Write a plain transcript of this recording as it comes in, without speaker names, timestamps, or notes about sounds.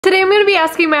Today I'm going to be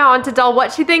asking my haunted doll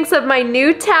what she thinks of my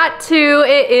new tattoo.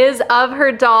 It is of her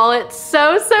doll. It's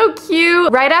so cute.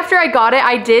 Right after I got it,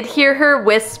 I did hear her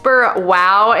whisper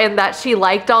wow and that she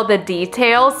liked all the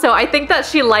details. So I think that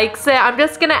she likes it. I'm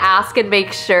just going to ask and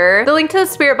make sure. The link to the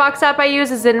spirit box app I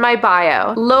use is in my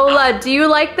bio. Lola, do you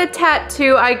like the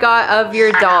tattoo I got of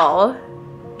your doll?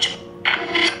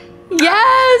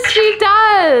 Yes, she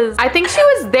does. I think she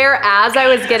was there as I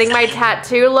was getting my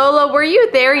tattoo. Lola, were you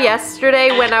there yesterday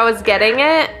when I was getting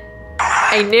it?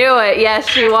 I knew it. Yes,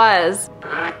 she was.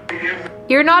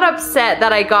 You're not upset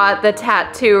that I got the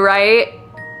tattoo, right?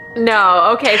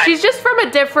 No, okay. She's just from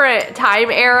a different time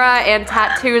era and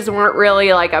tattoos weren't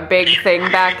really like a big thing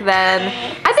back then.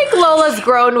 I think Lola's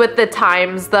grown with the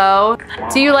times though.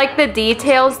 Do you like the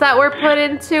details that were put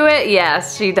into it?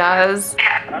 Yes, she does.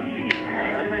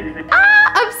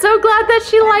 I'm so glad that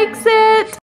she likes it.